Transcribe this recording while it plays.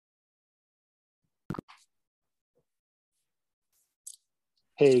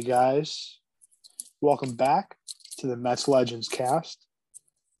Hey guys, welcome back to the Mets Legends cast.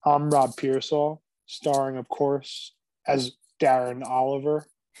 I'm Rob Pearsall, starring, of course, as Darren Oliver,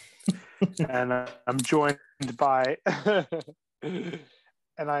 and I'm joined by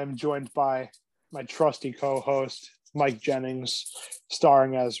my trusty co-host Mike Jennings,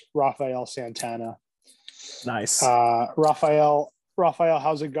 starring as Rafael Santana. Nice. Rafael,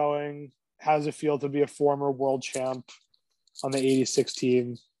 how's it going? How does it feel to be a former world champ on the '86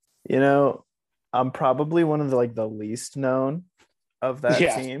 team? You know, I'm probably one of the least known of that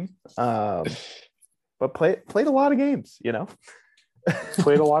team. But played a lot of games,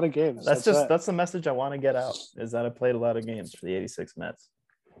 Played a lot of games. That's the message I want to get out, is that I played a lot of games for the '86 Mets.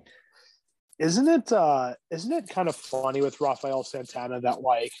 Isn't it kind of funny with Rafael Santana that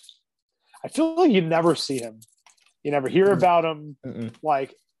I feel like you never see him. You never hear about him. Mm-mm.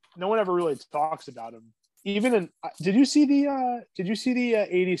 No one ever really talks about him. Even did you see the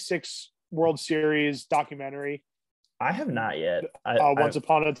 '86 World Series documentary? I have not yet. Once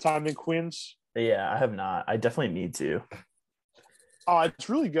Upon a Time in Queens. Yeah, I have not. I definitely need to. It's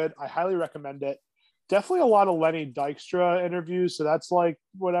really good. I highly recommend it. Definitely a lot of Lenny Dykstra interviews, so that's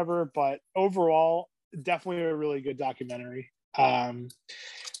whatever. But overall, definitely a really good documentary.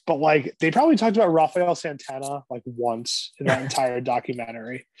 But they probably talked about Rafael Santana once in that entire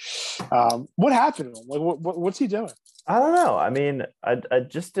documentary. What happened to him? What's he doing? I don't know. I mean, I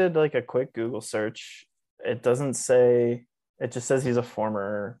just did a quick Google search. It doesn't say. It just says he's a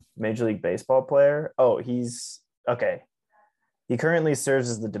former Major League Baseball player. Oh, he's okay. He currently serves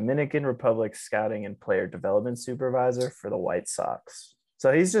as the Dominican Republic Scouting and Player Development Supervisor for the White Sox.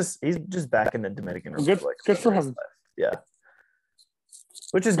 So he's just back in the Dominican Republic. Good for him. Yeah.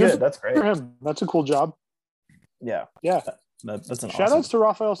 Which is good. That's great for him. That's a cool job. Yeah. That's an shout outs to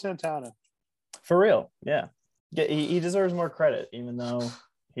Rafael Santana. For real. Yeah. He deserves more credit, even though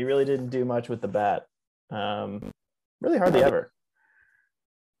he really didn't do much with the bat. Really hardly ever.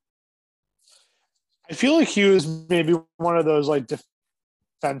 I feel like he was maybe one of those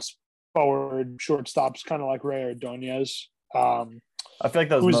defense forward shortstops, kind of like Ray Ordonez. I feel like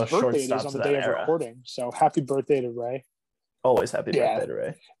those most shortstops on the day of recording. So happy birthday to Ray. Always happy birthday to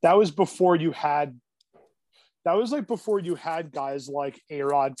Ray. That was before you had. That was before you had guys like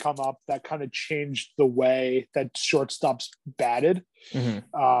A-Rod come up that kind of changed the way that shortstops batted.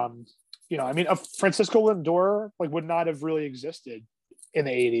 Mm-hmm. I mean, Francisco Lindor would not have really existed in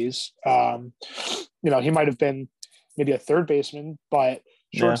the '80s. He might have been maybe a third baseman, but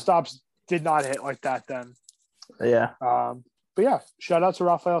shortstops did not hit like that then. Yeah. But yeah, shout out to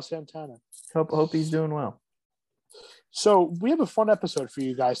Rafael Santana. Hope he's doing well. So we have a fun episode for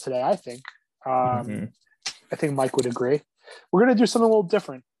you guys today, I think. I think Mike would agree. We're going to do something a little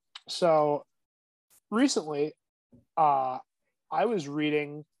different. So recently, I was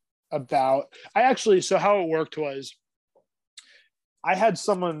reading about so how it worked was I had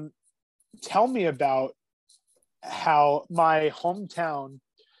someone tell me about how my hometown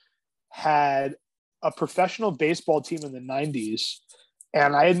had a professional baseball team in the 90s,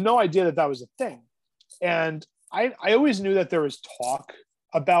 and I had no idea that was a thing. And I always knew that there was talk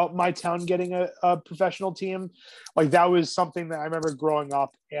about my town getting a professional team. That was something that I remember growing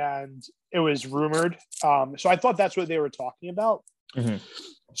up, and it was rumored. So I thought that's what they were talking about. Mm-hmm.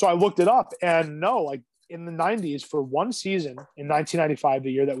 So I looked it up, and no, in the 90s, for one season in 1995,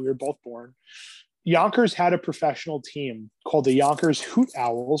 the year that we were both born, Yonkers had a professional team called the Yonkers Hoot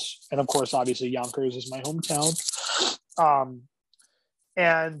Owls. And of course, obviously Yonkers is my hometown.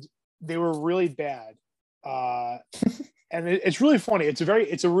 And they were really bad. And it's really funny. It's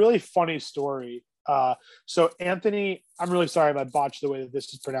a really funny story. So Anthony, I'm really sorry if I botched the way that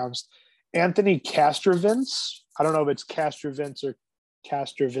this is pronounced. Anthony Castrovince. I don't know if it's Castrovince or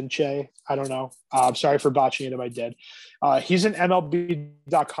Castrovince. I don't know. I'm sorry for botching it if I did. He's an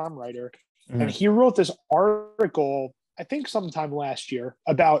MLB.com writer. Mm-hmm. And he wrote this article, I think sometime last year,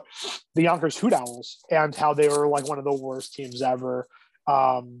 about the Yonkers Hoot Owls and how they were one of the worst teams ever.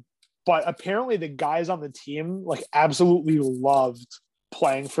 But apparently the guys on the team absolutely loved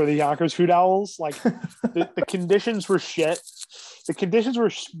playing for the Yonkers Hoot Owls. The conditions were shit. The conditions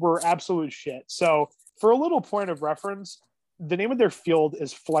were absolute shit. So for a little point of reference, the name of their field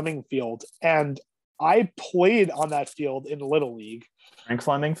is Fleming Field. And I played on that field in Little League. Frank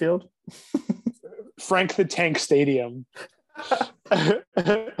Fleming Field? Frank the Tank Stadium.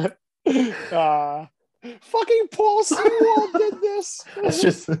 Fucking Paul Sewald did this. It's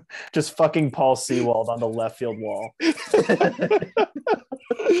just fucking Paul Sewald on the left field wall.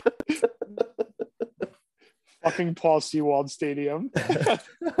 Fucking Paul Sewald Stadium.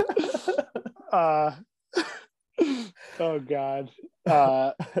 Oh God.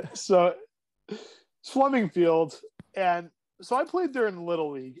 So Fleming Field, and so I played there in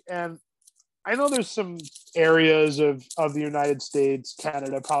Little League, and I know there's some areas of the United States,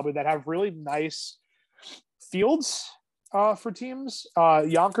 Canada, probably that have really nice fields for teams.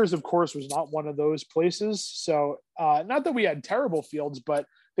 Yonkers, of course, was not one of those places. So not that we had terrible fields, but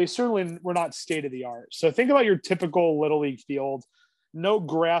they certainly were not state of the art. So think about your typical Little League field. No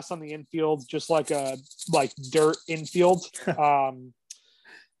grass on the infield, just like dirt infield. No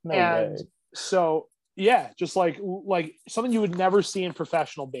and way. so yeah, just like something you would never see in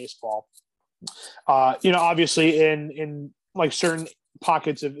professional baseball. Obviously in like certain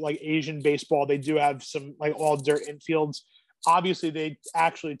pockets of like Asian baseball, they do have some like all dirt infields. Obviously, they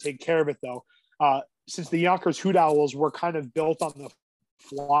actually take care of it though. Since the Yonkers Hoot Owls were kind of built on the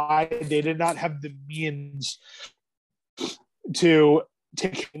fly, they did not have the means to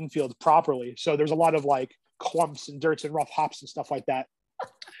take infield properly. So there's a lot of like clumps and dirts and rough hops and stuff like that.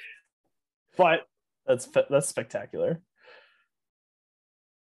 But that's spectacular.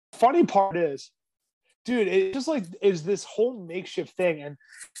 Funny part is, dude, it just like is this whole makeshift thing, and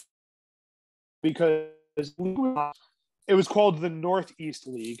because it was called the Northeast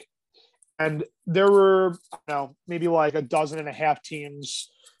League, and there were maybe like a dozen and a half teams,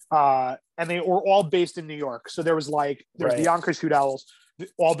 and they were all based in New York. So there was the Yonkers Hoot Owls,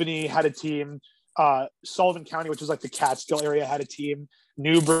 Albany had a team, Sullivan County, which was like the Catskill area, had a team,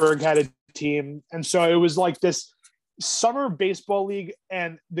 Newburgh had a team, and so it was like this summer baseball league,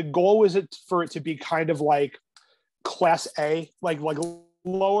 and the goal was for it to be kind of like Class A, like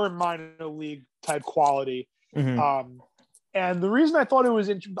lower minor league type quality. Mm-hmm. And the reason I thought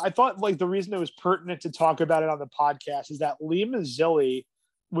the reason it was pertinent to talk about it on the podcast is that Lee Mazzilli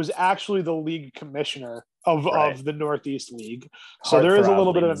was actually the league commissioner of the Northeast League. So there is a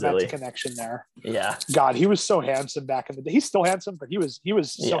little bit of a Mets connection there. Yeah. God, he was so handsome back in the day. He's still handsome, but he was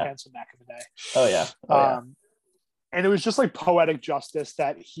so handsome back in the day. Oh yeah. And it was just like poetic justice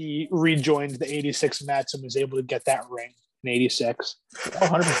that he rejoined the 86 Mets and was able to get that ring in 86.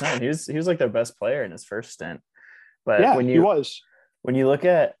 100%. He was like their best player in his first stint. But yeah, when he was. When you look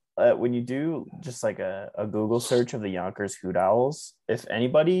at when you do just like a Google search of the Yonkers Hoot Owls, if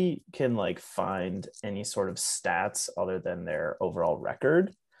anybody can like find any sort of stats other than their overall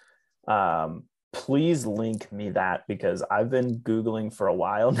record, please link me that, because I've been Googling for a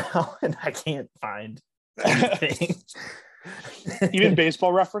while now and I can't find anything. Even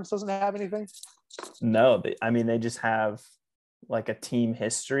Baseball Reference doesn't have anything? No, they just have like a team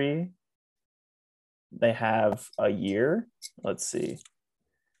history. They have a year. Let's see.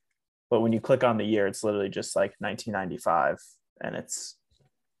 But when you click on the year, it's literally just like 1995, and it's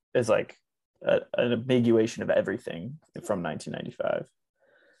like an ambiguation of everything from 1995.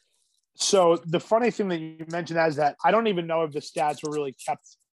 So the funny thing that you mentioned is that I don't even know if the stats were really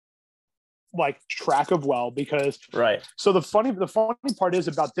kept like track of well, because right. So the funny part is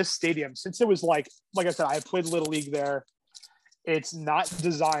about this stadium, since it was like I said, I played Little League there. It's not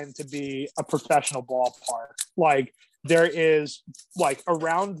designed to be a professional ballpark. Like there is like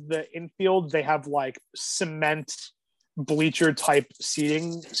around the infield, they have like cement bleacher type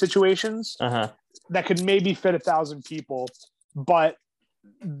seating situations that could maybe fit 1,000 people. But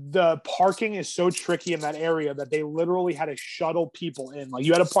the parking is so tricky in that area that they literally had to shuttle people in. Like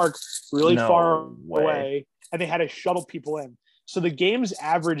you had to park really far away, and they had to shuttle people in. So the games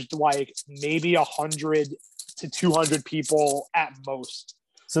averaged like maybe 100 to 200 people at most.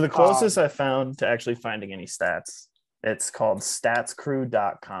 So the closest I found to actually finding any stats, it's called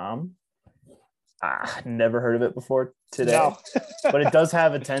statscrew.com. Never heard of it before today. No. But it does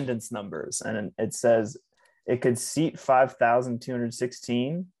have attendance numbers, and it says it could seat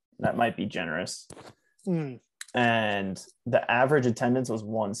 5,216. That might be generous. And the average attendance was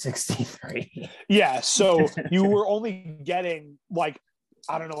 163. Yeah, so you were only getting like,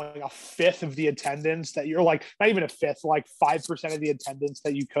 I don't know, like a fifth of the attendance that you're like, not even a fifth, like 5% of the attendance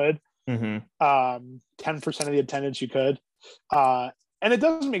that you could. 10% of the attendance you could. And it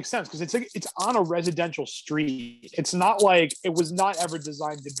doesn't make sense because it's on a residential street. It's not like, it was not ever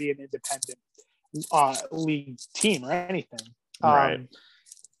designed to be an independent league team or anything. Right.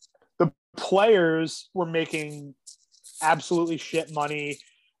 The players were making absolutely shit money.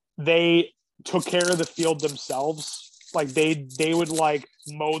 They took care of the field themselves. Like they would like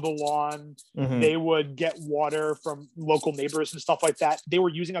mow the lawn. They would get water from local neighbors and stuff like that. They were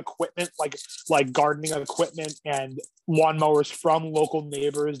using equipment like gardening equipment and lawnmowers from local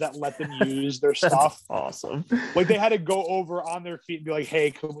neighbors that let them use their stuff. Awesome. Like they had to go over on their feet and be like,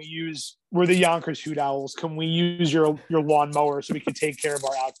 "Hey, we're the Yonkers Hoot Owls. Can we use your lawnmower so we can take care of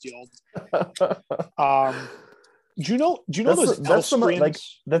our outfield?" Do you know those L screens? Like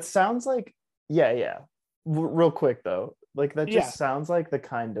that sounds like yeah. Real quick though, like that just sounds like the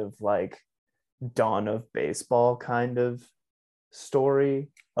kind of like dawn of baseball kind of story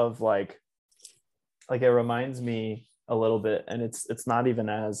of like it reminds me a little bit, and it's not even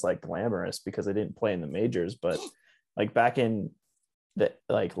as like glamorous because I didn't play in the majors, but like back in the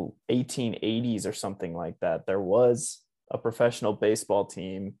like 1880s or something like that, there was a professional baseball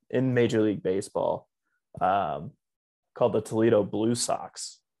team in Major League Baseball called the Toledo Blue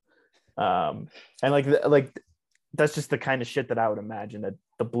Sox. And like that's just the kind of shit that I would imagine that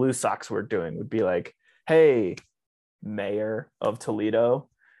the Blue Sox were doing, would be like, hey, mayor of Toledo,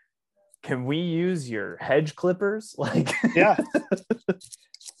 can we use your hedge clippers? Like, yeah,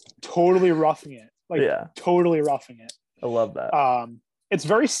 totally roughing it. Like, totally roughing it. I love that. It's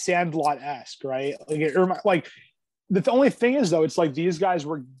very Sandlot-esque, right? Like the only thing is though, it's like these guys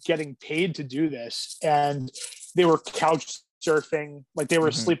were getting paid to do this, and they were couch surfing. Like they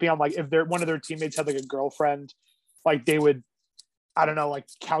were sleeping on, like, if one of their teammates had like a girlfriend, like they would, I don't know, like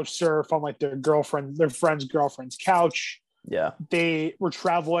couch surf on like their friend's girlfriend's couch. Yeah. They were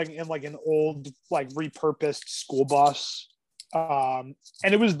traveling in like an old, like repurposed school bus. And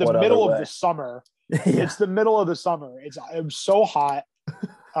it was the middle of the summer. It's the middle of the summer. It was so hot.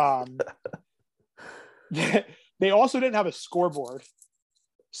 They also didn't have a scoreboard.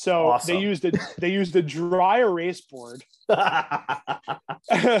 So awesome. they used a dry erase board.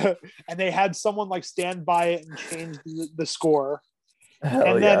 And they had someone like stand by it and change the score.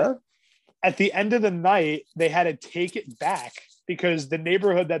 Then at the end of the night, they had to take it back because the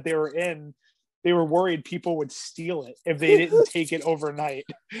neighborhood that they were in, they were worried people would steal it if they didn't take it overnight.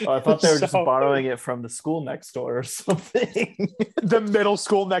 Oh, I thought they were just borrowing it from the school next door or something. The middle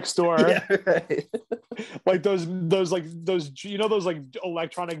school next door. Yeah, right. Like those like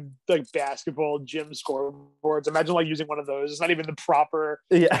electronic like basketball gym scoreboards. Imagine like using one of those. It's not even the proper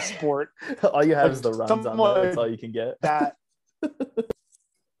sport. All you have is the runs on there. That's all you can get. That.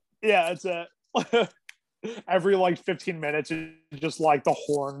 Yeah, it's every like 15 minutes, it's just like the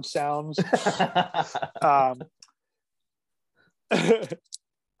horn sounds. Like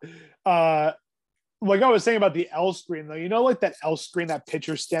I was saying about the L screen though, like that L screen that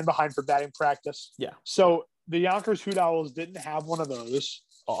pitchers stand behind for batting practice. Yeah. So the Yonkers Hoot Owls didn't have one of those.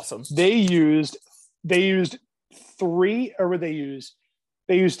 Awesome. They used 3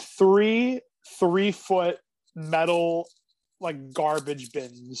 3-foot metal like garbage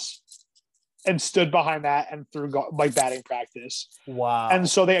bins and stood behind that and threw like batting practice. Wow. And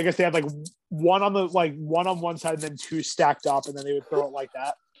so I guess they had like one on one side and then 2 stacked up, and then they would throw it like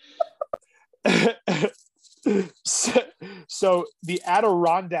that. So the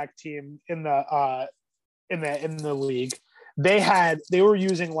Adirondack team in the league, they were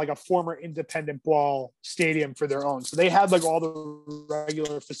using like a former independent ball stadium for their own. So they had like all the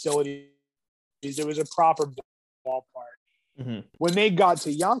regular facilities. It was a proper ballpark. Mm-hmm. When they got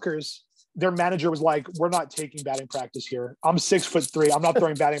to Yonkers, their manager was like, "We're not taking batting practice here. I'm 6'3". I'm not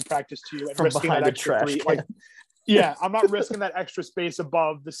throwing batting practice to you and risking that extra 3. Like, yeah, I'm not risking that extra space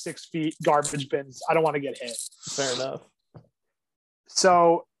above the 6 feet garbage bins. I don't want to get hit." Fair enough.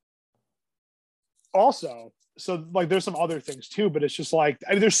 So like there's some other things too, but it's just like,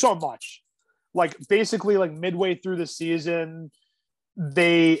 I mean, there's so much. Like basically, like midway through the season,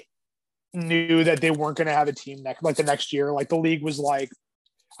 they knew that they weren't going to have a team the next year. Like the league was like,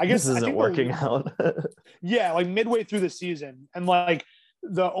 I guess this isn't working out. Yeah, like midway through the season, and like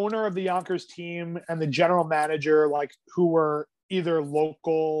the owner of the Yonkers team and the general manager, like who were either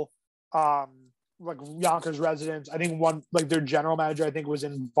local, like Yonkers residents. I think one, like their general manager, I think was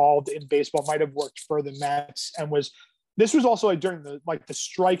involved in baseball, might have worked for the Mets, and this was also like during the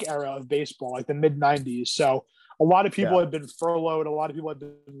strike era of baseball, like the mid 90s. So a lot of people had been furloughed. A lot of people had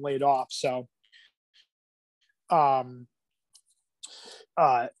been laid off. So,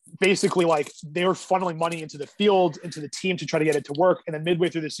 basically like they were funneling money into the field, into the team to try to get it to work. And then midway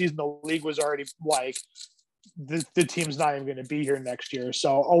through the season, the league was already like, the team's not even going to be here next year.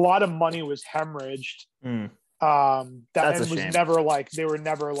 So a lot of money was hemorrhaged. That was shame. They were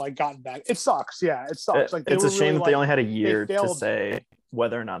never like gotten back. It sucks. Yeah, it sucks. Like it's a shame that they only had a year to say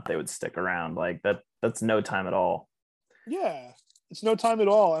whether or not they would stick around. Like that's no time at all. Yeah, it's no time at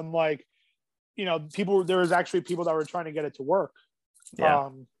all. And like, there was actually people that were trying to get it to work. Yeah.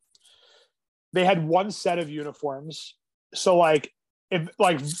 They had one set of uniforms. So like, if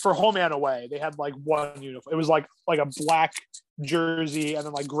like for home and away, they had like one uniform. It was like a black jersey and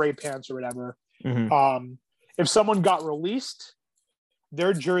then like gray pants or whatever. Mm-hmm. If someone got released,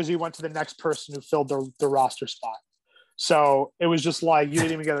 their jersey went to the next person who filled the roster spot. So it was just like you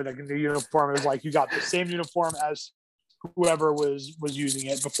didn't even get like a new uniform. It was like you got the same uniform as whoever was using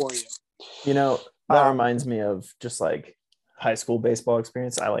it before you. You know, that reminds me of just like high school baseball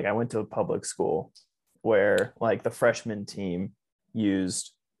experience. I went to a public school where like the freshman team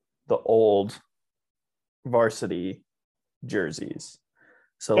used the old varsity jerseys.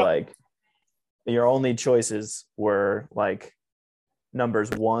 So like your only choices were like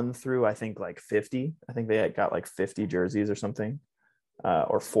numbers 1 through I think like 50. I think they had got like 50 jerseys or something,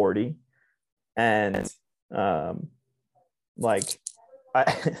 or 40. And like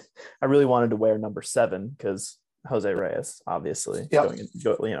I I really wanted to wear number 7 because Jose Reyes, obviously,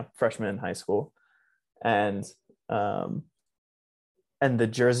 freshman in high school. And the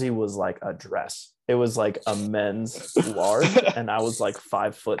jersey was like a dress. It was like a men's large, and I was like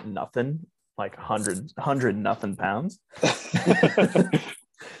 5 foot nothing, like 100 nothing pounds.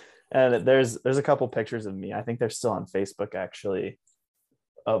 And there's a couple pictures of me. I think they're still on Facebook actually,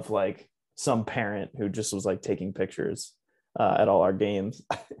 of like some parent who just was like taking pictures at all our games.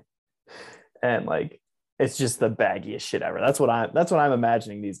 And like it's just the baggiest shit ever. That's what I'm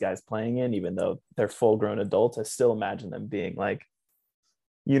imagining these guys playing in, even though they're full grown adults. I still imagine them being like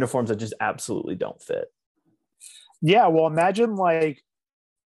uniforms that just absolutely don't fit. Yeah, well, imagine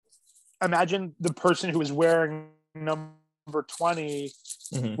the person who was wearing number 20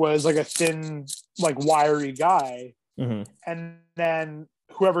 was like a thin, like wiry guy, and then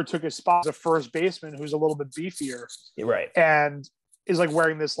whoever took his spot was a first baseman who's a little bit beefier, right, and is like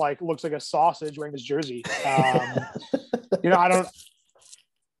wearing this like looks like a sausage wearing this jersey. You know, I don't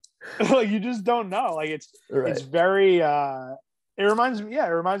like you just don't know. Like it's very it reminds me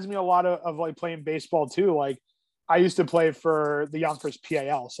a lot of like playing baseball too. Like I used to play for the Yonkers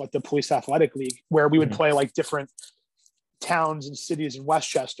PAL, so like the Police Athletic League, where we would play like different towns and cities in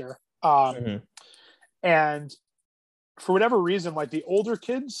Westchester. And for whatever reason, like the older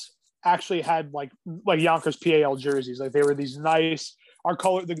kids actually had like Yonkers PAL jerseys. Like they were these nice, our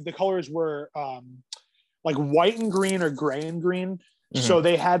color, the colors were like white and green or gray and green. So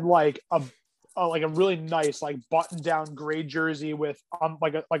they had like a really nice like button down gray jersey with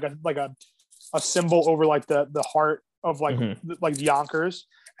like a symbol over like the heart of like like the Yonkers,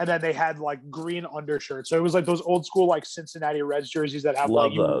 and then they had like green undershirts. So it was like those old school like Cincinnati Reds jerseys that have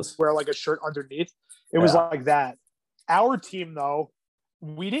like you wear like a shirt underneath. It was like that. Our team though,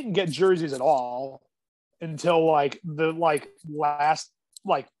 we didn't get jerseys at all until like the last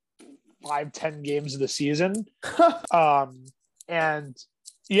like 5-10 games of the season. And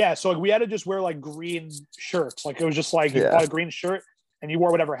yeah, so like we had to just wear like green shirts. Like it was just like you bought a green shirt and you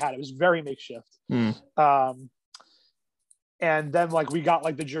wore whatever hat. It was very makeshift. And then like we got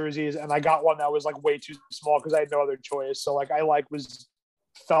like the jerseys, and I got one that was like way too small because I had no other choice. So like I like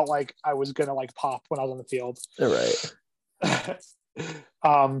felt like I was gonna like pop when I was on the field. Right.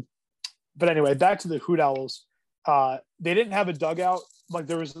 But anyway, back to the Hoot Owls. They didn't have a dugout. Like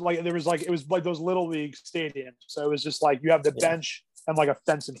it was like those little league stadiums. So it was just like you have the bench and like a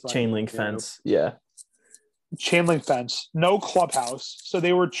fence in front. Chain link fence. Yeah. Chain link fence. No clubhouse. So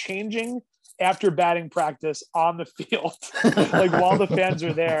they were changing after batting practice on the field, like while the fans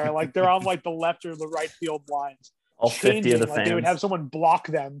are there. Like they're on like the left or the right field lines. All 50 of the fans. They would have someone block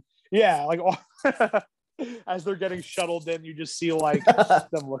them. Yeah, like as they're getting shuttled in, you just see like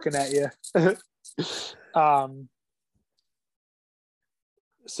them looking at you.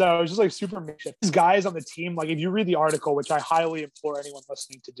 So it's just like super makeshift. These guys on the team, like if you read the article, which I highly implore anyone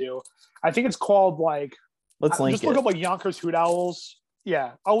listening to do, I think it's called like look up like Yonkers Hoot Owls.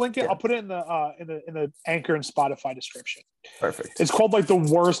 Yeah, I'll link it. Yeah. I'll put it in the Anchor and Spotify description. Perfect. It's called like the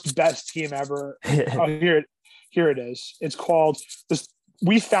worst best team ever. Here it is. It's called this.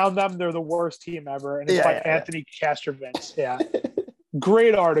 We found them. They're the worst team ever, and it's Anthony Castrovins. Yeah,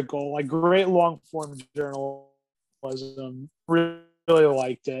 great article. Like great long form journalism. Really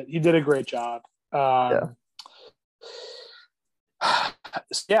liked it. He did a great job.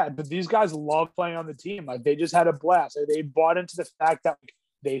 Yeah, but these guys love playing on the team. Like they just had a blast. They bought into the fact that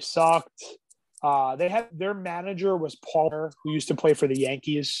they sucked. They had their manager was Paul, who used to play for the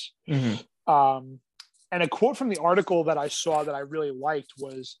Yankees. And a quote from the article that I saw that I really liked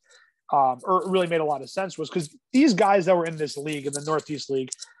was, or really made a lot of sense, was because these guys that were in this league, in the Northeast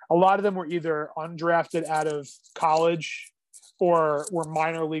League, a lot of them were either undrafted out of college or were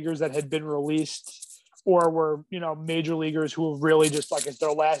minor leaguers that had been released, or were, major leaguers who have really just like it's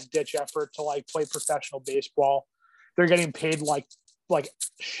their last ditch effort to like play professional baseball. They're getting paid like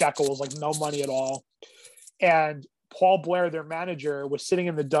shekels, like no money at all. And Paul Blair, their manager, was sitting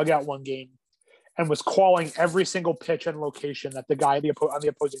in the dugout one game and was calling every single pitch and location that the guy on the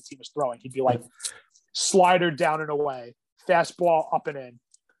opposing team was throwing. He'd be like, slider down and away, fastball up and in.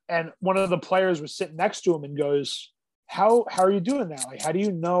 And one of the players was sitting next to him and goes, how are you doing that? Like, how do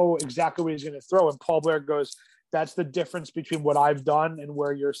you know exactly what he's going to throw? And Paul Blair goes, that's the difference between what I've done and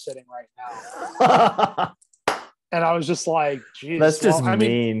where you're sitting right now. And I was just like, geez. That's just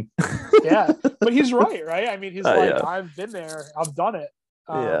mean. Yeah. But he's right? I mean, he's like, yeah. I've been there. I've done it.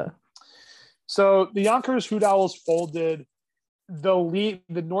 Yeah. So the Yonkers Hoot Owls folded. The league,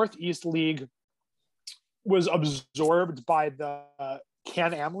 the Northeast League, was absorbed by the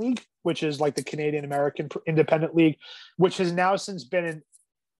Can-Am League, which is like the Canadian American Independent League, which has now since been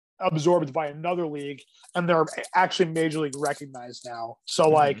absorbed by another league, and they're actually major league recognized now. So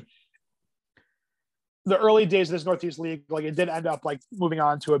like the early days of this Northeast League, like it did end up like moving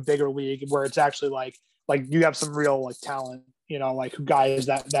on to a bigger league where it's actually like you have some real like talent, you know, like guys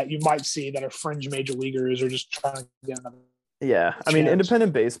that you might see that are fringe major leaguers or just trying to get another. Yeah, I mean,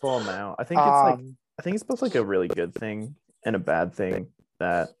 independent baseball now, I think it's both like a really good thing and a bad thing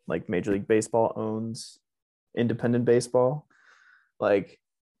that like Major League Baseball owns independent baseball. Like,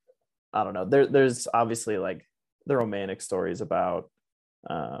 I don't know. There's obviously like the romantic stories about,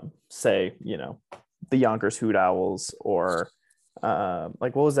 say, you know, the Yonkers Hoot Owls or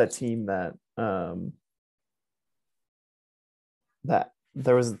like what was that team that that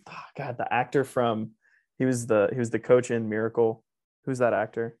there was the actor from he was the coach in Miracle. Who's that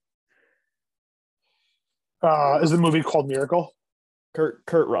actor? Is the movie called Miracle?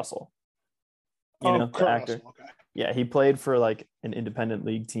 Kurt Russell. You know, the actor. Russell, okay. Yeah, he played for like an independent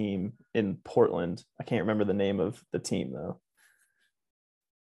league team in Portland. I can't remember the name of the team though.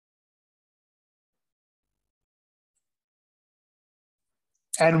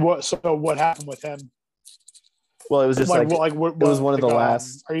 And what happened with him? Well, it was just it was one of the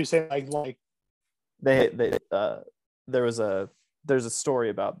last. Are you saying like there's a story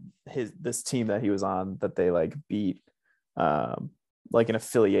about this team that he was on that they like beat like an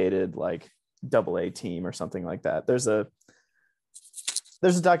affiliated like AA team or something like that. There's a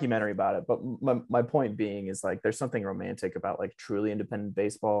documentary about it, but my point being is like there's something romantic about like truly independent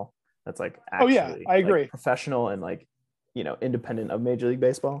baseball that's like actually I agree, like, professional and like, you know, independent of Major League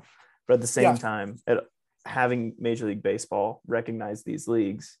Baseball. But at the same time, having Major League Baseball recognize these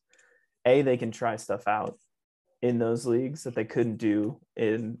leagues, they can try stuff out in those leagues that they couldn't do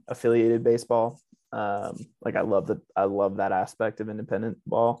in affiliated baseball. Like I love that aspect of independent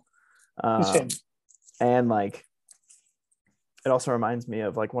ball. And like it also reminds me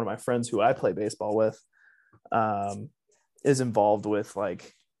of like one of my friends who I play baseball with is involved with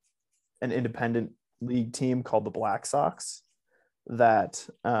like an independent league team called the Black Sox that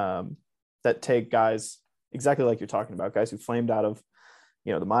take guys exactly like you're talking about, guys who flamed out of,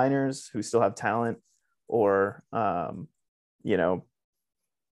 you know, the minors, who still have talent, or you know,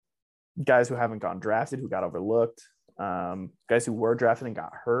 guys who haven't gone drafted, who got overlooked, guys who were drafted and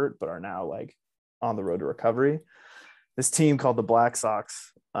got hurt but are now like on the road to recovery. This team called the Black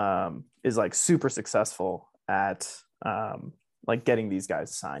Sox is like super successful at like getting these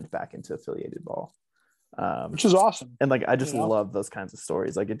guys signed back into affiliated ball, which is awesome. And like I just love those kinds of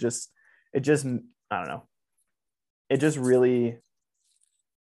stories. Like it just I don't know, it just really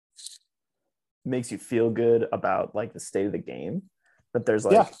makes you feel good about like the state of the game, that there's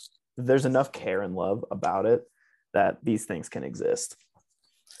like there's enough care and love about it that these things can exist.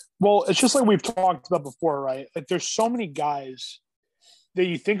 Well, it's just like we've talked about before, right? Like there's so many guys that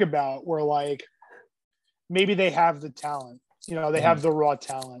you think about where like maybe they have the talent, you know, they have the raw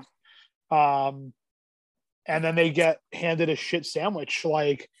talent, and then they get handed a shit sandwich,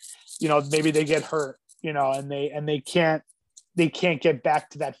 like, you know, maybe they get hurt, you know, and they can't get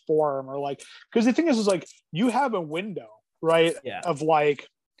back to that form, or like, because the thing is like you have a window, right? Of like,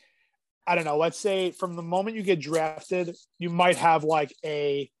 I don't know, let's say from the moment you get drafted, you might have like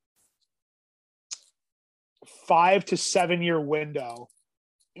a 5 to 7 year window,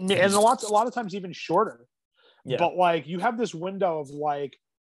 and a lot of times even shorter. But like you have this window of like,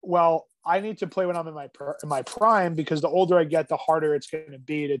 well, I need to play when I'm in my prime, because the older I get, the harder it's going to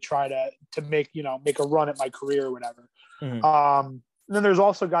be to try to make a run at my career or whatever. And then there's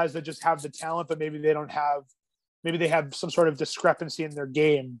also guys that just have the talent, but maybe they have some sort of discrepancy in their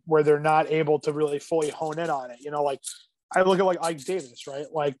game where they're not able to really fully hone in on it. You know, like I look at like Ike Davis, right?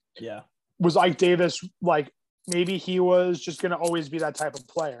 Like, was Ike Davis like, maybe he was just going to always be that type of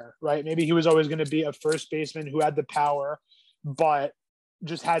player, right? Maybe he was always going to be a first baseman who had the power, but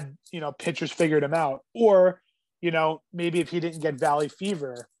just had, you know, pitchers figured him out. Or, you know, maybe if he didn't get valley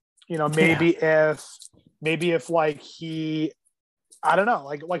fever, you know, maybe if like he I don't know,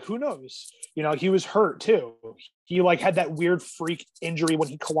 like who knows? You know, he was hurt too. He like had that weird freak injury when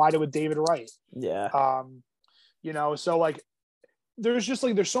he collided with David Wright. Yeah. You know, so like there's just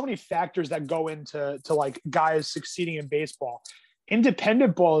like there's so many factors that go into like guys succeeding in baseball.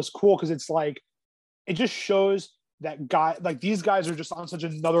 Independent ball is cool because it's like it just shows that these guys are just on such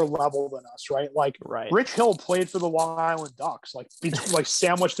another level than us, right? Like Right. Rich Hill played for the Long Island Ducks, like like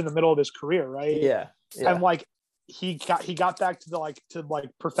sandwiched in the middle of his career, right? Yeah. And like he got back to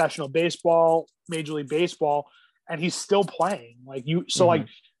professional baseball, Major League Baseball, and he's still playing. Like like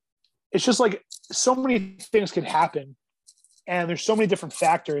it's just like so many things can happen, and there's so many different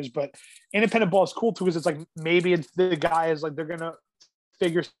factors. But independent ball is cool too, because it's like maybe it's the guys like they're gonna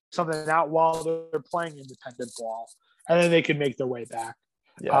figure something out while they're playing independent ball, and then they can make their way back.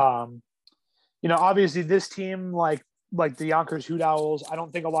 Yeah. You know, obviously this team, like the Yonkers Hoot Owls, I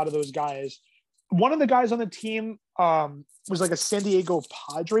don't think a lot of those guys. One of the guys on the team was like a San Diego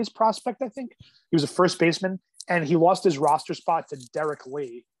Padres prospect, I think. He was a first baseman, and he lost his roster spot to Derek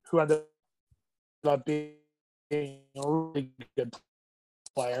Lee, who ended up being a really good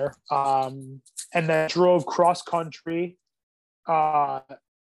player. And then drove cross country for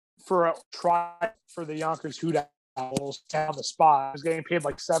a try for the Yonkers Hoot Owls on the spot. He was getting paid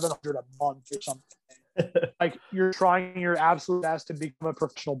like $700 a month or something. Like you're trying your absolute best to become a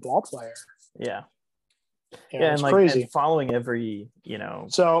professional ball player. Yeah. Yeah, and like crazy. And following every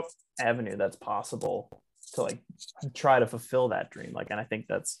avenue that's possible to like try to fulfill that dream. Like, and I think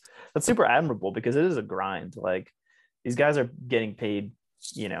that's super admirable because it is a grind. Like these guys are getting paid,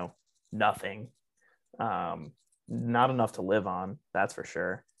 nothing, not enough to live on. That's for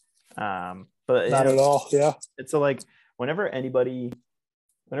sure. But not at all. Yeah. It's like whenever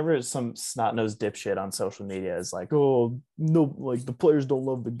some snot-nosed dipshit on social media is like, oh no, like the players don't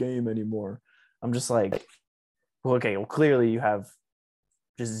love the game anymore. I'm just like, well, okay, well, clearly you have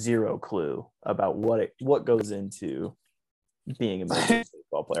just zero clue about what goes into being a major league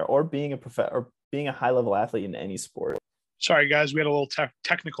baseball player or being a high-level athlete in any sport. Sorry, guys, we had a little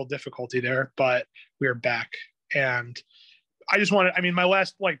technical difficulty there, but we are back. And I just my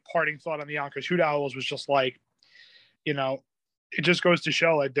last like parting thought on the Yonkers Hoot Owls was just like, it just goes to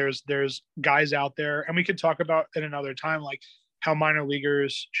show like there's guys out there, and we could talk about it another time, like how minor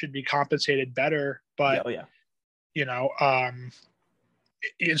leaguers should be compensated better. But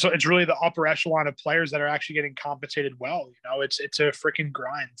it's really the upper echelon of players that are actually getting compensated well. It's a freaking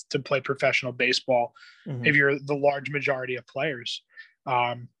grind to play professional baseball if you're the large majority of players.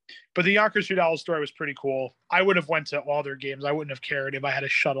 But the Yonkers Hoot Owls story was pretty cool. I would have went to all their games. I wouldn't have cared if I had a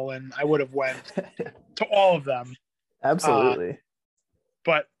shuttle in. I would have went to all of them. Absolutely.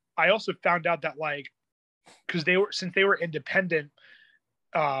 But I also found out that because since they were independent,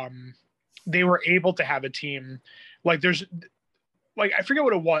 they were able to have a team. Like there's I forget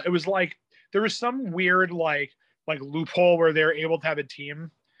what it was. It was like there was some weird like loophole where they're able to have a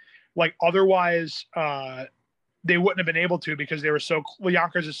team. Like otherwise, they wouldn't have been able to because they were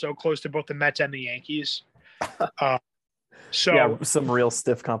Yonkers is so close to both the Mets and the Yankees. So yeah, some real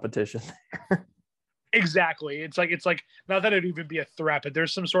stiff competition. Exactly. It's like not that it'd even be a threat, but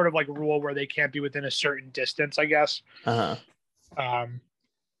there's some sort of like rule where they can't be within a certain distance, I guess.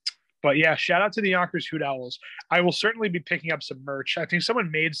 But yeah, shout out to the Yonkers Hoot Owls. I will certainly be picking up some merch. I think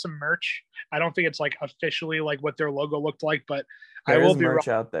someone made some merch. I don't think it's like officially like what their logo looked like, but there is merch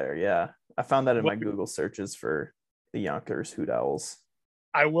out there. Yeah. I found that in my Google searches for the Yonkers Hoot Owls.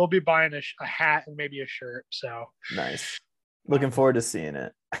 I will be buying a hat and maybe a shirt. So nice. Looking forward to seeing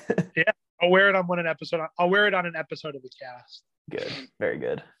it. Yeah. I'll wear it on an episode. I'll wear it on an episode of the cast. Good. Very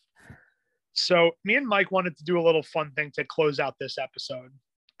good. So me and Mike wanted to do a little fun thing to close out this episode.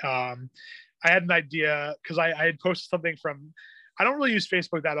 I had an idea because I had posted something from, I don't really use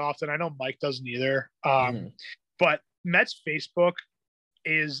Facebook that often. I know Mike doesn't either. But Mets Facebook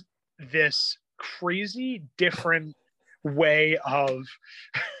is this crazy different way of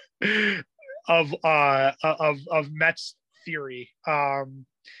Mets theory.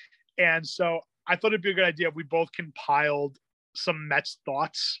 And so I thought it'd be a good idea if we both compiled some Mets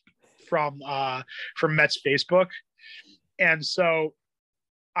thoughts from Mets Facebook. And so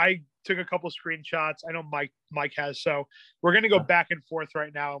I took a couple screenshots. I know Mike has. So we're going to go back and forth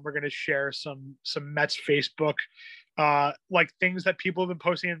right now, and we're going to share some Mets Facebook, like things that people have been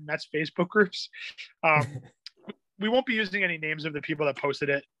posting in Mets Facebook groups. We won't be using any names of the people that posted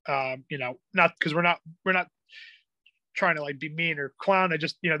it. Not because we're not trying to like be mean or clown. I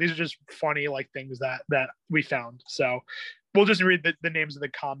just, these are just funny like things that we found. So we'll just read the names of the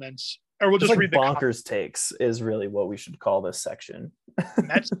comments, or we'll just read the bonkers takes is really what we should call this section.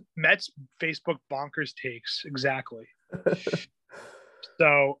 Mets Facebook bonkers takes. Exactly.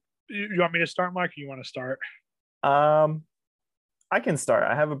 So you want me to start, Mike, or you want to start? I can start.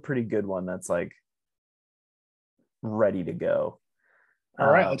 I have a pretty good one that's like ready to go.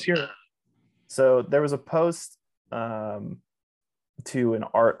 All right, let's hear it. So there was a post to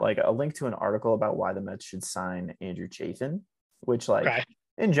a link to an article about why the Mets should sign Andrew Chafin, which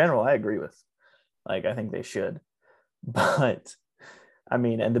in general I agree with. Like I think they should. But I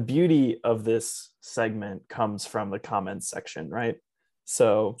mean, and the beauty of this segment comes from the comments section, right?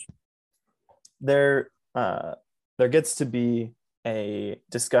 So there gets to be a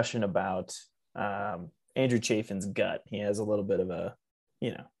discussion about Andrew Chafin's gut. He has a little bit of a,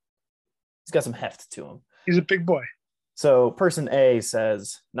 he's got some heft to him. He's a big boy. So person A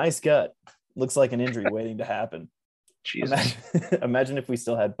says, nice gut. Looks like an injury waiting to happen. Jesus. Imagine if we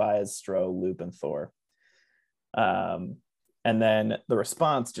still had Baez, Stroh, Loop, and Thor. And then the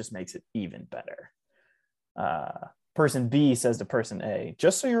response just makes it even better. Person B says to person A,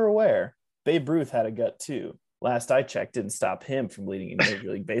 just so you're aware, Babe Ruth had a gut too. Last I checked, didn't stop him from leading in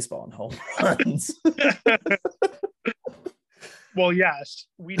Major League Baseball in home runs. Well, yes,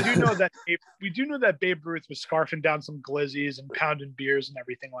 we do know that Babe Ruth was scarfing down some glizzies and pounding beers and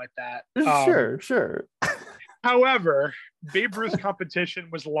everything like that. Sure. However, Babe Ruth's competition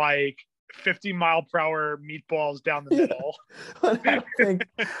was like 50-mile-per-hour meatballs down the middle. I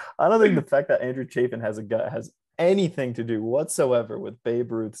don't think the fact that Andrew Chafin has a gut has anything to do whatsoever with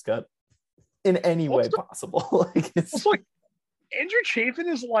Babe Ruth's gut in any way possible. It's like Andrew Chafin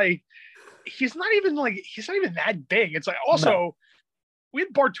is like he's not even that big. It's like also we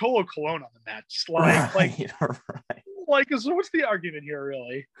had Bartolo Colon on the Mets. Right. So what's the argument here,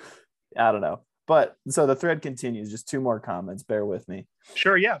 really? I don't know. But so the thread continues, just two more comments. Bear with me.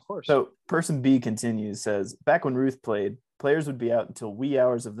 Sure, yeah, of course. So person B continues, says, back when Ruth played, players would be out until wee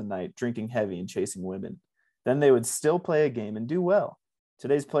hours of the night drinking heavy and chasing women. Then they would still play a game and do well.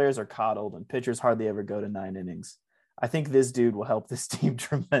 Today's players are coddled and pitchers hardly ever go to 9 innings. I think this dude will help this team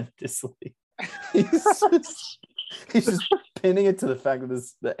tremendously. He's just pinning it to the fact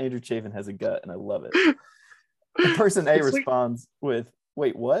that Andrew Chafin has a gut, and I love it. And person A responds with,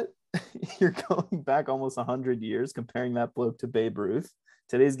 wait, what? You're going back almost 100 years comparing that bloke to Babe Ruth.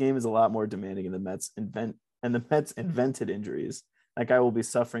 Today's game is a lot more demanding, and the Mets invented injuries. That guy will be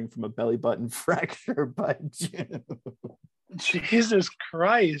suffering from a belly button fracture by June. Jesus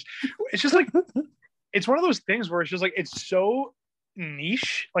Christ. It's just like it's one of those things where it's just like it's so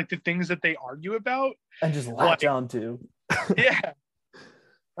niche, like the things that they argue about and just latch on to. Yeah.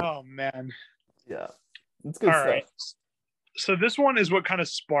 Oh man. Yeah. It's good stuff. Right. So this one is what kind of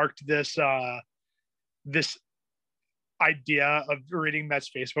sparked this idea of reading Mets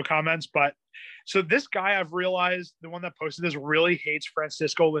Facebook comments. But so this guy, I've realized, the one that posted this, really hates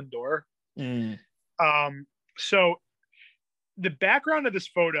Francisco Lindor. So the background of this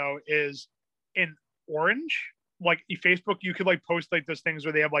photo is in orange. Like Facebook, you could like post like those things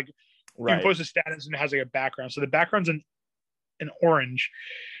where they have like you can post a status and it has like a background. So the background's in orange,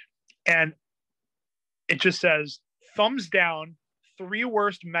 and it just says thumbs down, 3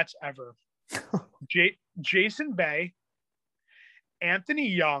 worst Mets ever. Jason Bay, Anthony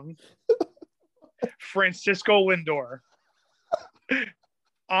Young, Francisco Lindor.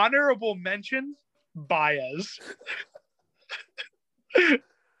 Honorable mention, Baez.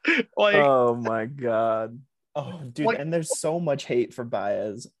 Oh my God. Oh, dude, and there's so much hate for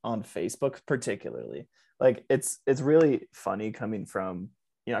Baez on Facebook, particularly. Like it's really funny coming from,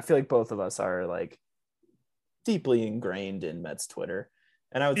 I feel like both of us are like deeply ingrained in Mets Twitter.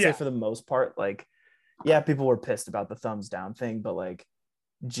 And I would say for the most part, like, people were pissed about the thumbs down thing, but like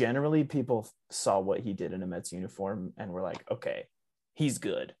generally people saw what he did in a Mets uniform and were like, okay, he's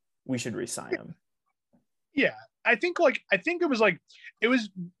good. We should re-sign him. Yeah. I think it was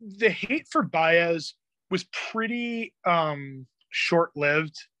the hate for Baez was pretty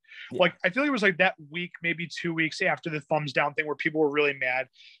short-lived. Yeah. Like I feel like it was like that week, maybe 2 weeks after the thumbs down thing where people were really mad.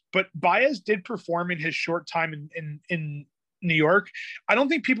 But Baez did perform in his short time in New York. I don't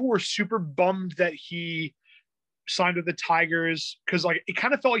think people were super bummed that he signed with the Tigers because like it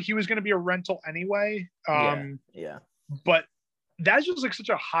kind of felt like he was going to be a rental anyway. Yeah. But that's just like such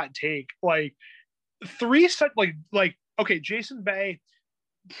a hot take. Like 3 set like okay, Jason Bay,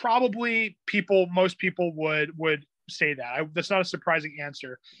 probably most people would say that. That's not a surprising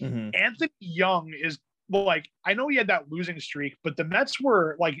answer. Mm-hmm. Anthony Young is like, I know he had that losing streak, but the Mets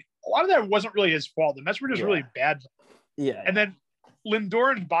were like, a lot of that wasn't really his fault. The Mets were just really bad. Yeah. And then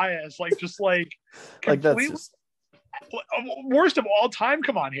Lindor and Baez, like, just like completely that's just... worst of all time.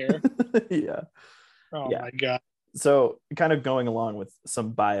 Come on here. Yeah. Oh my God. So kind of going along with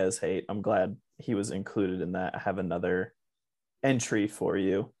some Baez hate, I'm glad he was included in that. I have another entry for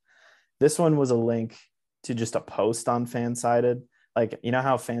you. This one was a link to just a post on Fansided. Like, you know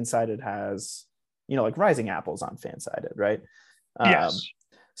how Fansided has, like Rising Apples on Fansided, right? Yes.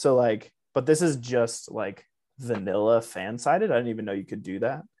 So like, but this is just like vanilla Fansided. I didn't even know you could do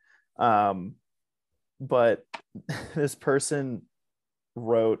that. But this person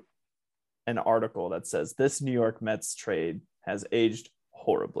wrote an article that says this New York Mets trade has aged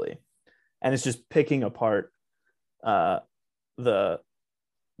horribly, and it's just picking apart the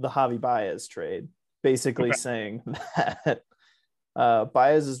Javi Baez trade, basically saying that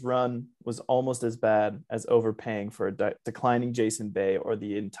Baez's run was almost as bad as overpaying for a declining Jason Bay or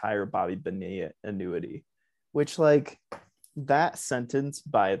the entire Bobby Bonilla annuity, which, like, that sentence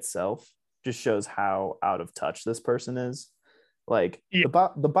by itself just shows how out of touch this person is. Like, the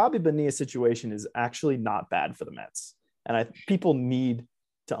Bobby Bonilla situation is actually not bad for the Mets, and people need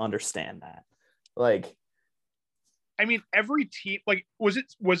to understand that. Like, I mean, every team, like, was it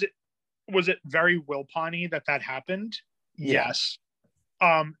very Wilpon-y that happened? Yeah. Yes.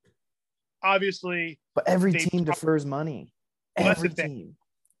 Obviously, but every team defers money. Every team.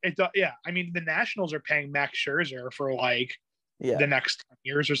 Yeah. I mean, the Nationals are paying Max Scherzer for like the next 10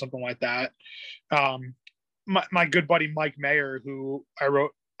 years or something like that. My good buddy Mike Mayer, who I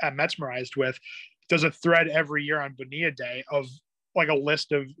wrote at Metsmerized with, does a thread every year on Bonilla Day of like a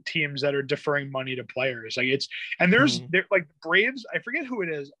list of teams that are deferring money to players. Like there's like Braves. I forget who it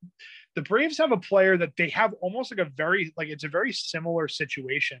is. The Braves have a player that they have almost like it's a very similar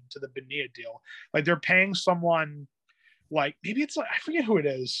situation to the Bonilla deal. Like they're paying someone like, maybe it's like, I forget who it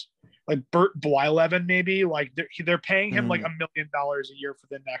is, like Bert Blyleven, maybe, like they're paying him like $1 million a year for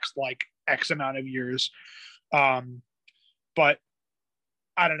the next like X amount of years. But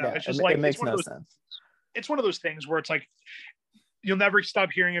I don't know. It's just like, it makes no sense. It's one of those things where it's like, you'll never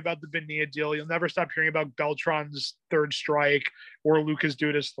stop hearing about the Bonilla deal. You'll never stop hearing about Beltran's third strike or Lucas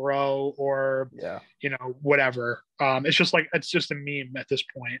Duda's throw or, whatever. It's just like, it's just a meme at this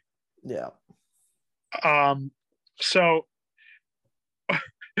point. Yeah. So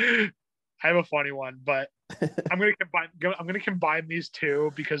I have a funny one, but I'm going to combine these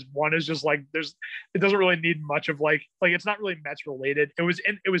two because one is just like, it doesn't really need much of like it's not really Mets related. It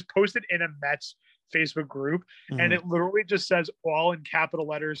was posted in a Mets Facebook group, and it literally just says all in capital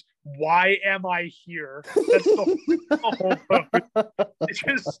letters, "Why am I here?" That's the whole post. It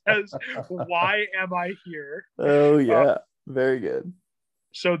just says, "Why am I here?" Oh yeah, very good.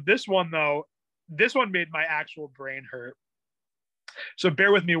 So this one made my actual brain hurt. So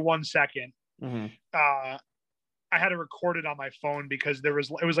bear with me 1 second. I had to record it on my phone because it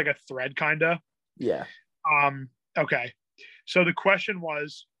was like a thread kind of. Yeah. Okay. So the question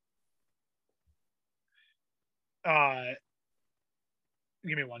was, give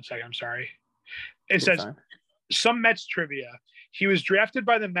me 1 second. I'm sorry. It says, some Mets trivia. He was drafted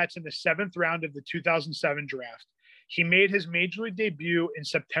by the Mets in the 7th round of the 2007 draft. He made his major league debut in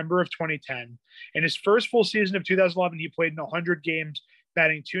September of 2010. In his first full season of 2011, he played in 100 games,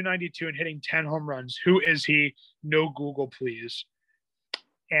 batting .292 and hitting 10 home runs. Who is he? No Google, please.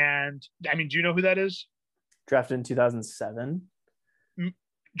 And I mean, do you know who that is? Drafted in 2007.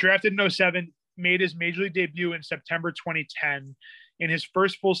 Drafted in 2007, made his major league debut in September 2010. In his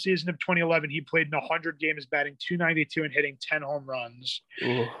first full season of 2011, he played in 100 games, batting .292 and hitting 10 home runs.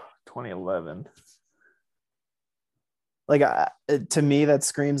 Ooh, 2011. Like, to me, that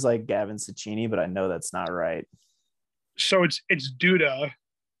screams like Gavin Cecchini, but I know that's not right. So it's Duda.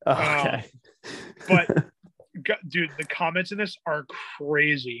 Okay. But dude, the comments in this are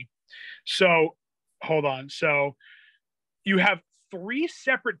crazy. So hold on. So you have 3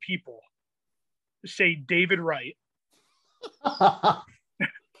 separate people say David Wright.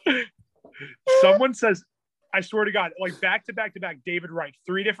 Someone says, I swear to God, like back to back, David Wright,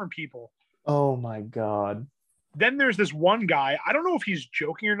 3 different people. Oh my God. Then there's this one guy. I don't know if he's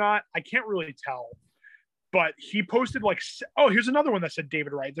joking or not. I can't really tell. But he posted like, oh, here's another one that said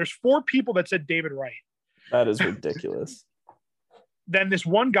David Wright. There's 4 people that said David Wright. That is ridiculous. Then this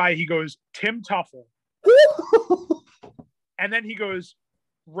one guy, he goes, Tim Tuffle. And then he goes,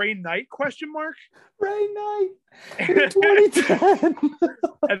 Ray Knight, ? Ray Knight in 2010.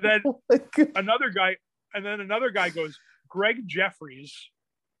 And then another guy goes, Greg Jeffries.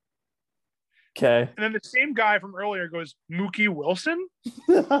 Okay. And then the same guy from earlier goes, Mookie Wilson.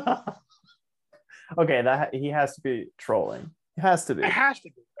 Okay, that he has to be trolling. It has to be. It has to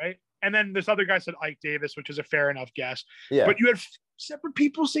be, right? And then this other guy said Ike Davis, which is a fair enough guess. Yeah. But you had separate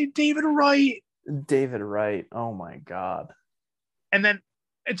people say David Wright. David Wright. Oh my God. And then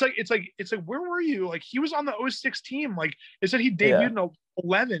it's like, where were you? Like he was on the 06 team. Like it said he debuted in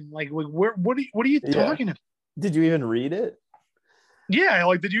 11. Like where? What are you talking about? Did you even read it? Yeah,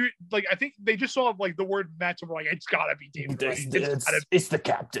 like did you like? I think they just saw like the word Mets and were like, it's gotta be David Wright. It's the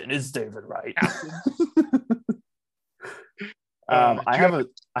captain. It's David Wright. I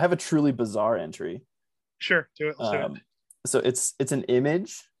have a truly bizarre entry. Sure, do it. Let's do it. So it's an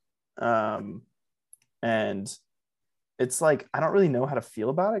image, and it's like I don't really know how to feel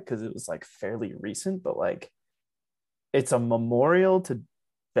about it because it was like fairly recent, but like it's a memorial to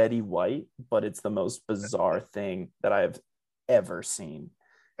Betty White, but it's the most bizarre thing that I've ever seen.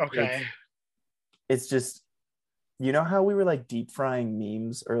 Okay. It's just, you know how we were like deep frying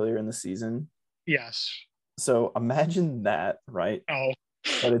memes earlier in the season? Yes. So imagine that, right? Oh,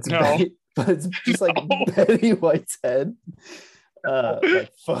 but it's no. but it's just like Betty White's head,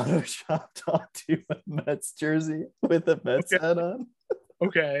 like photoshopped onto a Mets jersey with a Mets head on.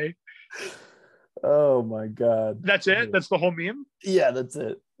 Okay. Oh my god. That's it? That's the whole meme? Yeah, that's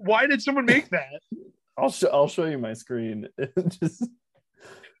it. Why did someone make that? I'll show you my screen. Just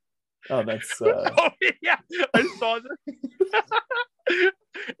oh, that's oh yeah, I saw that.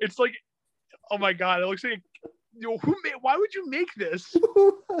 It's like, oh my god, it looks like why would you make this?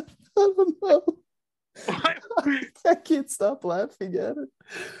 I don't know. I can't stop laughing at it.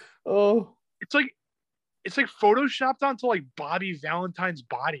 Oh, it's like photoshopped onto like Bobby Valentine's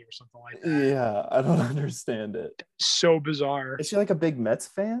body or something like that. Yeah, I don't understand it. So bizarre. Is she like a big Mets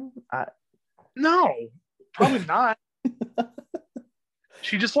fan? No, probably not.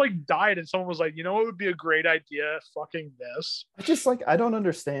 She just like died, and someone was like, you know what would be a great idea? Fucking this. I don't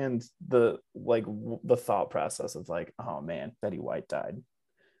understand the thought process of like, oh man, Betty White died.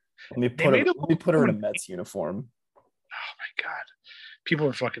 Let me put her in a Mets uniform. Oh my god, people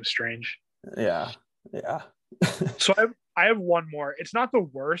are fucking strange. Yeah. So I have one more. It's not the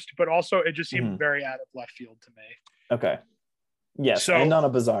worst, but also it just seemed very out of left field to me. Okay. Yes, so, and on a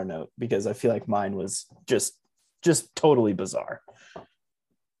bizarre note, because I feel like mine was just totally bizarre.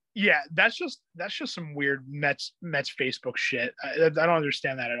 Yeah, that's just some weird Mets Facebook shit. I don't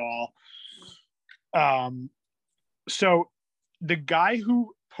understand that at all. So the guy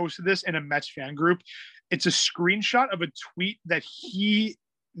who posted this in a Mets fan group, it's a screenshot of a tweet that he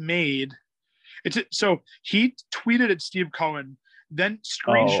made. So he tweeted at Steve Cohen, then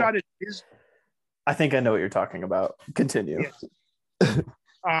screenshotted his. I think I know what you're talking about. Continue.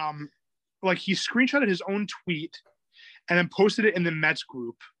 Yeah. Like he screenshotted his own tweet and then posted it in the Mets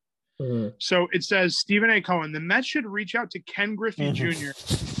group. So it says, Stephen A. Cohen, the Mets should reach out to Ken Griffey Jr.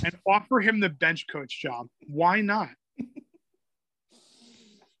 and offer him the bench coach job. Why not?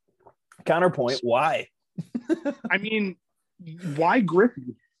 Counterpoint, why? I mean, why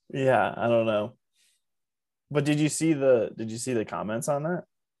Griffey? Yeah, I don't know. But did you see the comments on that?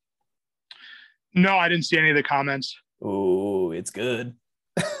 No, I didn't see any of the comments. Oh, it's good.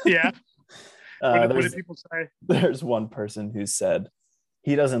 Yeah. What did people say? There's one person who said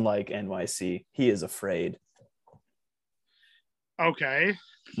he doesn't like NYC. He is afraid. Okay.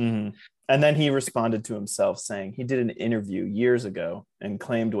 Mm-hmm. And then he responded to himself saying he did an interview years ago and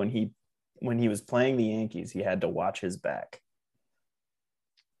claimed when he was playing the Yankees, he had to watch his back.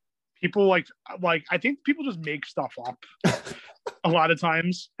 People like I think people just make stuff up a lot of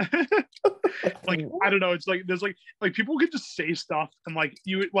times. Like, I don't know. It's like there's like people can just say stuff and like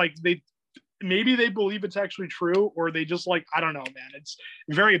you like maybe they believe it's actually true, or they just like, I don't know, man. It's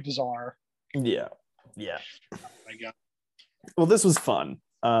very bizarre. Yeah. Oh my God. Well, this was fun.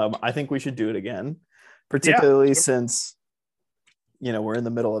 I think we should do it again, particularly since, we're in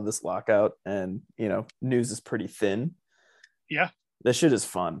the middle of this lockout and, news is pretty thin. Yeah. This shit is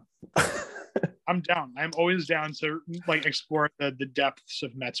fun. I'm down. I'm always down to like explore the depths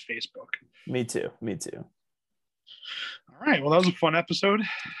of Mets Facebook. Me too. All right. Well, that was a fun episode.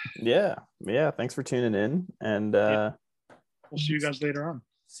 Yeah. Thanks for tuning in. And we'll see you guys later on.